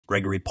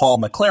Gregory Paul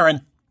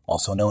McLaren,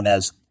 also known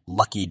as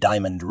Lucky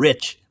Diamond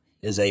Rich,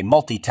 is a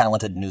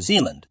multi-talented New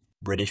Zealand,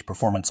 British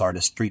performance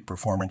artist, street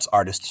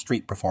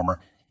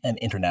performer, and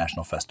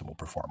international festival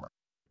performer.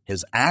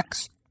 His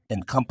acts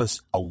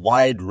encompass a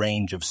wide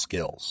range of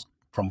skills,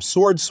 from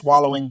sword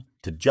swallowing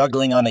to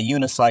juggling on a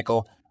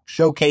unicycle,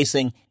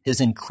 showcasing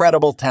his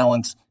incredible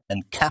talents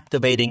and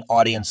captivating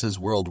audiences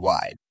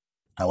worldwide.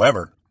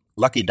 However,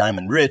 Lucky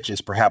Diamond Rich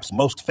is perhaps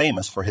most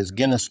famous for his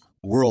Guinness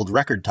World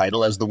Record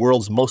title as the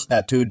world's most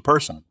tattooed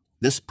person.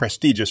 This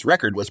prestigious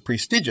record was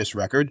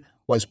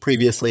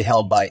previously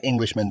held by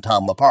Englishman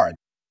Tom Lepard.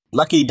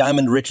 Lucky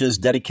Diamond Rich's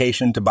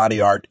dedication to body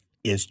art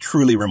is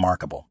truly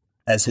remarkable,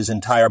 as his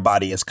entire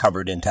body is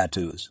covered in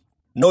tattoos.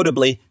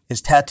 Notably,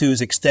 his tattoos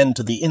extend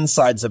to the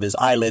insides of his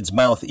eyelids,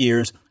 mouth,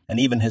 ears,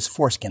 and even his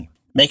foreskin,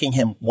 making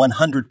him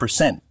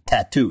 100%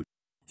 tattooed.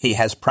 He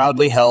has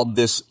proudly held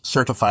this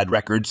certified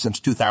record since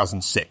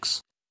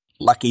 2006.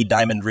 Lucky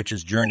Diamond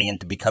Rich's journey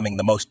into becoming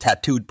the most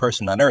tattooed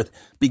person on Earth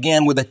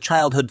began with a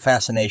childhood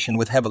fascination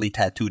with heavily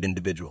tattooed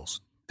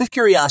individuals. This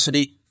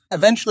curiosity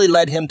eventually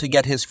led him to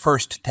get his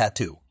first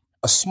tattoo,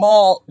 a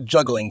small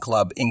juggling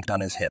club inked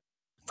on his hip.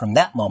 From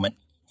that moment,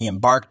 he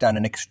embarked on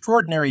an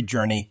extraordinary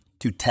journey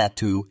to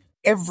tattoo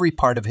every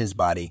part of his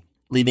body,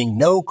 leaving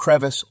no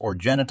crevice or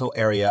genital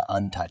area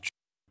untouched.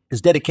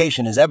 His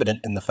dedication is evident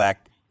in the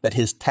fact that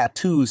his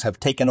tattoos have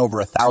taken over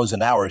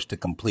 1,000 hours to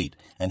complete,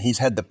 and he's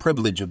had the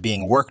privilege of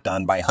being worked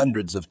on by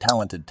hundreds of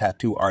talented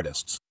tattoo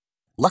artists.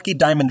 Lucky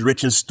Diamond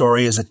Rich's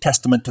story is a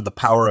testament to the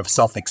power of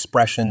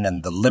self-expression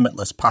and the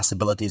limitless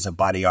possibilities of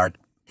body art.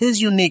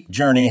 His unique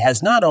journey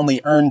has not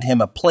only earned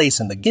him a place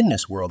in the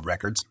Guinness World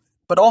Records,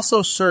 but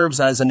also serves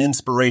as an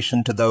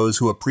inspiration to those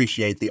who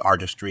appreciate the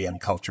artistry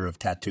and culture of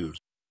tattoos.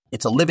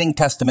 It's a living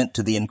testament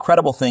to the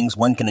incredible things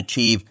one can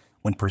achieve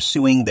when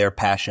pursuing their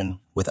passion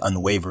with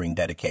unwavering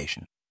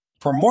dedication.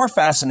 For more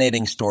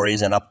fascinating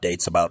stories and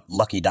updates about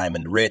Lucky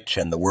Diamond Rich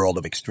and the world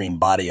of extreme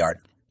body art,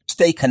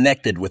 stay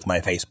connected with my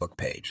Facebook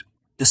page.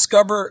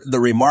 Discover the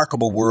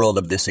remarkable world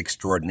of this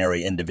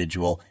extraordinary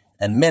individual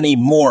and many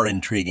more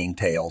intriguing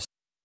tales